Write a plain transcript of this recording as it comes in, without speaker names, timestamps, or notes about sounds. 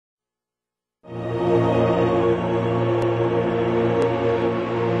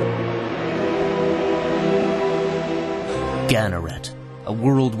Ganaret, a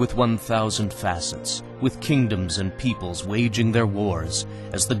world with 1,000 facets, with kingdoms and peoples waging their wars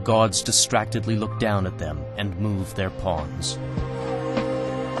as the gods distractedly look down at them and move their pawns.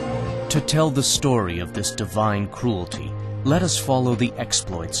 To tell the story of this divine cruelty, let us follow the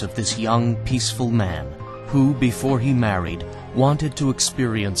exploits of this young, peaceful man who, before he married, wanted to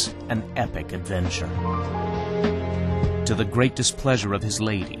experience an epic adventure. To the great displeasure of his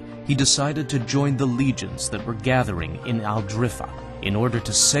lady, he decided to join the legions that were gathering in Aldrifa in order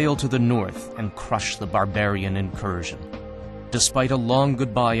to sail to the north and crush the barbarian incursion. Despite a long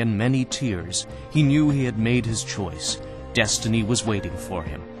goodbye and many tears, he knew he had made his choice. Destiny was waiting for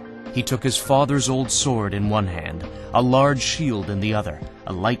him. He took his father's old sword in one hand, a large shield in the other,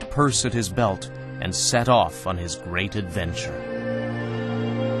 a light purse at his belt, and set off on his great adventure.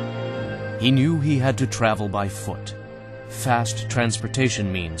 He knew he had to travel by foot. Fast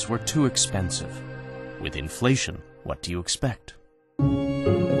transportation means were too expensive. With inflation, what do you expect?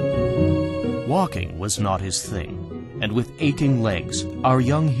 Walking was not his thing, and with aching legs, our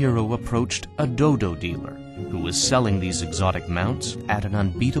young hero approached a dodo dealer who was selling these exotic mounts at an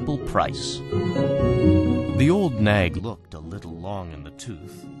unbeatable price. The old nag looked a little long in the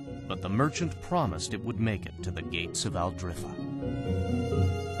tooth, but the merchant promised it would make it to the gates of Aldrifa.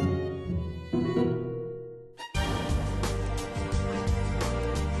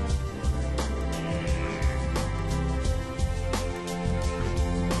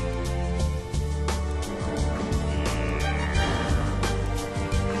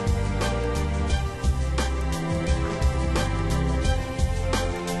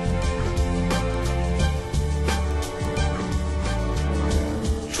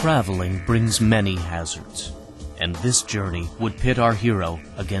 Traveling brings many hazards, and this journey would pit our hero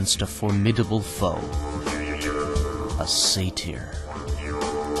against a formidable foe, a satyr.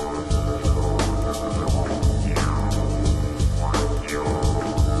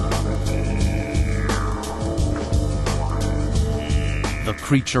 The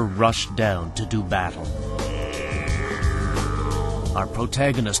creature rushed down to do battle. Our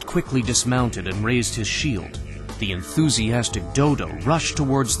protagonist quickly dismounted and raised his shield. The enthusiastic dodo rushed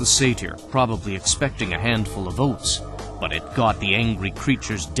towards the satyr, probably expecting a handful of oats, but it got the angry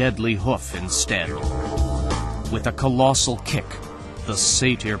creature's deadly hoof instead. With a colossal kick, the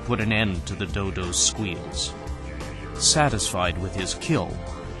satyr put an end to the dodo's squeals. Satisfied with his kill,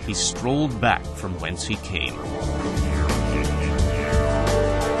 he strolled back from whence he came.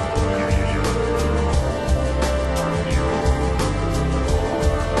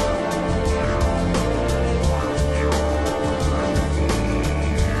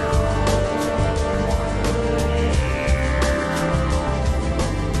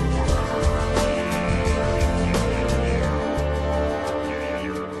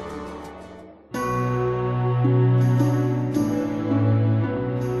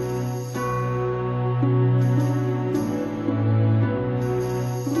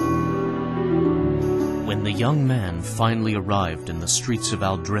 When the young man finally arrived in the streets of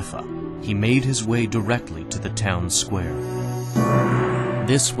Aldrifa, he made his way directly to the town square.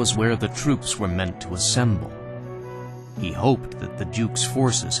 This was where the troops were meant to assemble. He hoped that the Duke's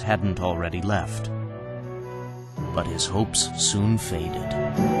forces hadn't already left. But his hopes soon faded.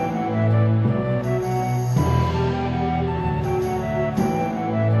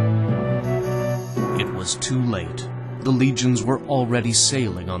 It was too late. The legions were already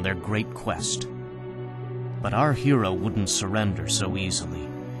sailing on their great quest. But our hero wouldn't surrender so easily.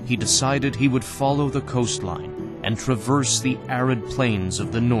 He decided he would follow the coastline and traverse the arid plains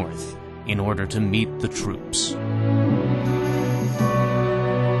of the north in order to meet the troops.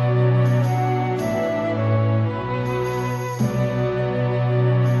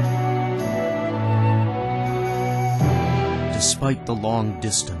 Despite the long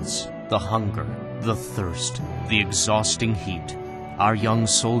distance, the hunger, the thirst, the exhausting heat, our young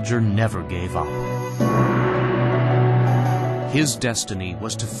soldier never gave up. His destiny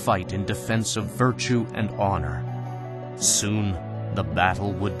was to fight in defense of virtue and honor. Soon, the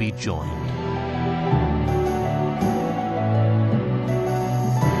battle would be joined.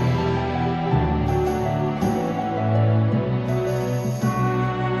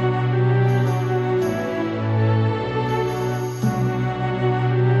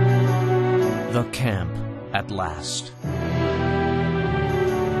 The camp, at last.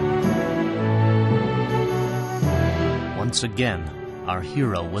 Once again, our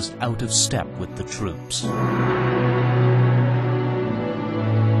hero was out of step with the troops.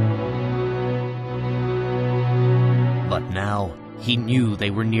 But now, he knew they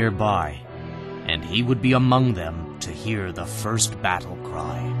were nearby, and he would be among them to hear the first battle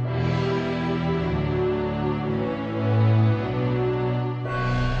cry.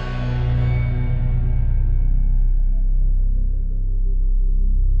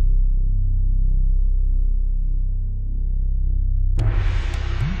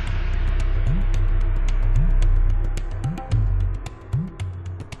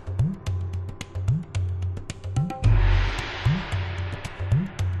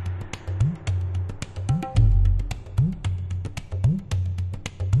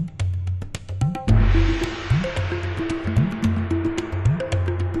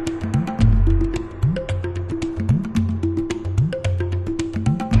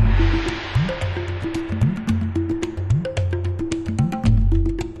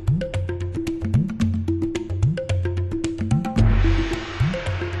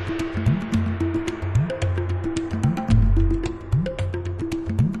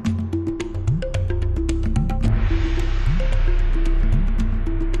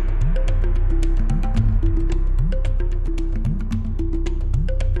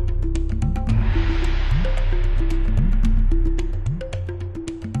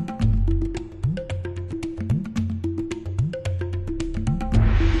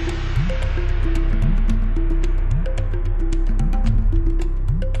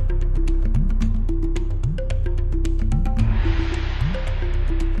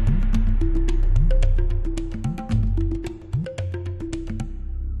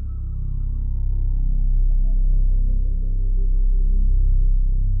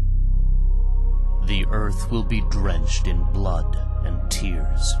 earth will be drenched in blood and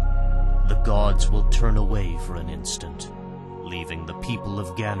tears. The gods will turn away for an instant, leaving the people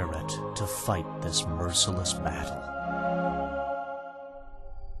of Ganneret to fight this merciless battle.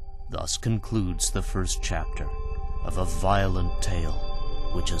 Thus concludes the first chapter of a violent tale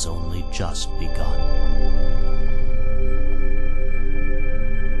which has only just begun.